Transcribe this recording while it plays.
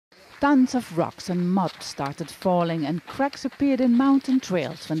Tons of rocks and mud started falling and cracks appeared in mountain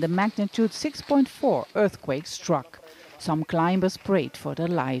trails when the magnitude 6.4 earthquake struck. Some climbers prayed for their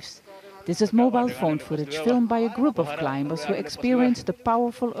lives. This is mobile phone footage filmed by a group of climbers who experienced the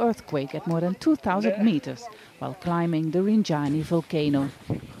powerful earthquake at more than 2,000 meters while climbing the Rinjani volcano.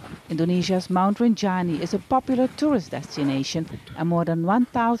 Indonesia's Mount Rinjani is a popular tourist destination and more than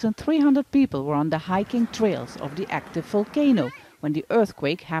 1,300 people were on the hiking trails of the active volcano when the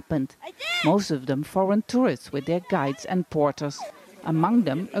earthquake happened. Most of them foreign tourists with their guides and porters. Among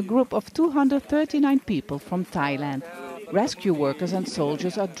them, a group of 239 people from Thailand. Rescue workers and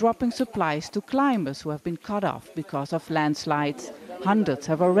soldiers are dropping supplies to climbers who have been cut off because of landslides. Hundreds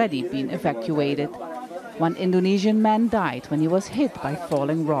have already been evacuated. One Indonesian man died when he was hit by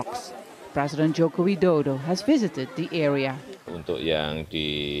falling rocks. President Joko Widodo has visited the area.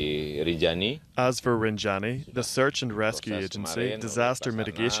 As for Rinjani, the Search and Rescue Agency, Disaster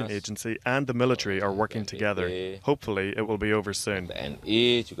Mitigation Agency and the military are working together. Hopefully it will be over soon.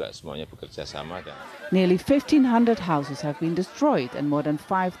 Nearly 1,500 houses have been destroyed and more than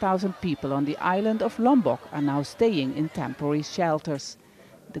 5,000 people on the island of Lombok are now staying in temporary shelters.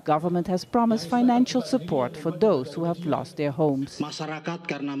 The government has promised financial support for those who have lost their homes.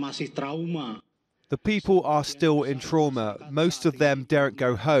 The people are still in trauma. Most of them daren't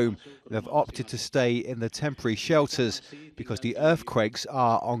go home and have opted to stay in the temporary shelters because the earthquakes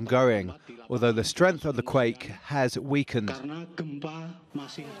are ongoing, although the strength of the quake has weakened.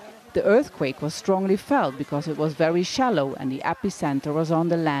 The earthquake was strongly felt because it was very shallow and the epicenter was on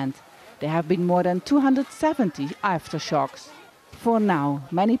the land. There have been more than 270 aftershocks. For now,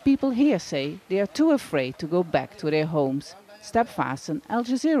 many people here say they are too afraid to go back to their homes. Step Vassen, Al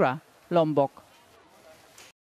Jazeera, Lombok.